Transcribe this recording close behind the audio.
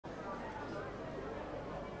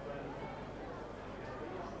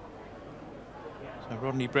So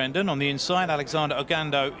Rodney Brendan on the inside, Alexander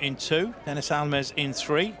Ogando in 2, Dennis Almes in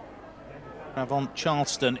 3, Ravon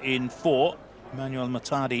Charleston in 4, Emmanuel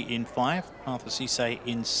Matadi in 5, Arthur Cisse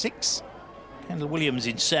in 6, Kendal Williams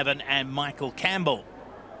in 7, and Michael Campbell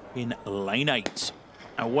in lane 8.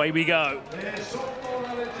 Away we go.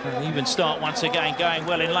 An even start once again, going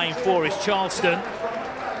well in lane 4 is Charleston.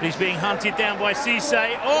 He's being hunted down by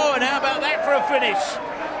Cisse. Oh, and how about that for a finish?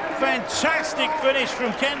 Fantastic finish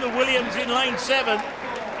from Kendal Williams in lane 7.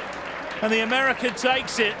 And the American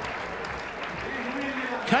takes it.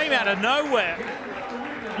 Came out of nowhere.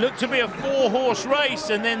 Looked to be a 4-horse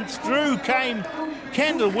race, and then through came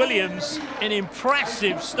Kendal Williams in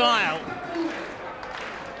impressive style.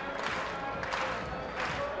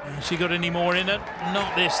 Has she got any more in it?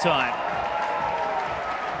 Not this time.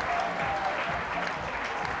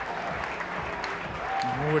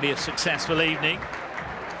 Already a successful evening.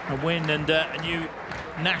 A win and a new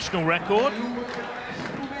national record.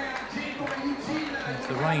 If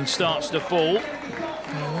the rain starts to fall,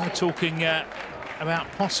 we're talking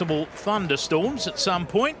about possible thunderstorms at some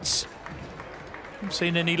points. Haven't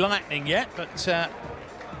seen any lightning yet, but the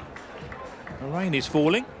rain is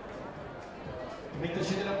falling.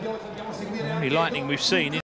 The only lightning we've seen is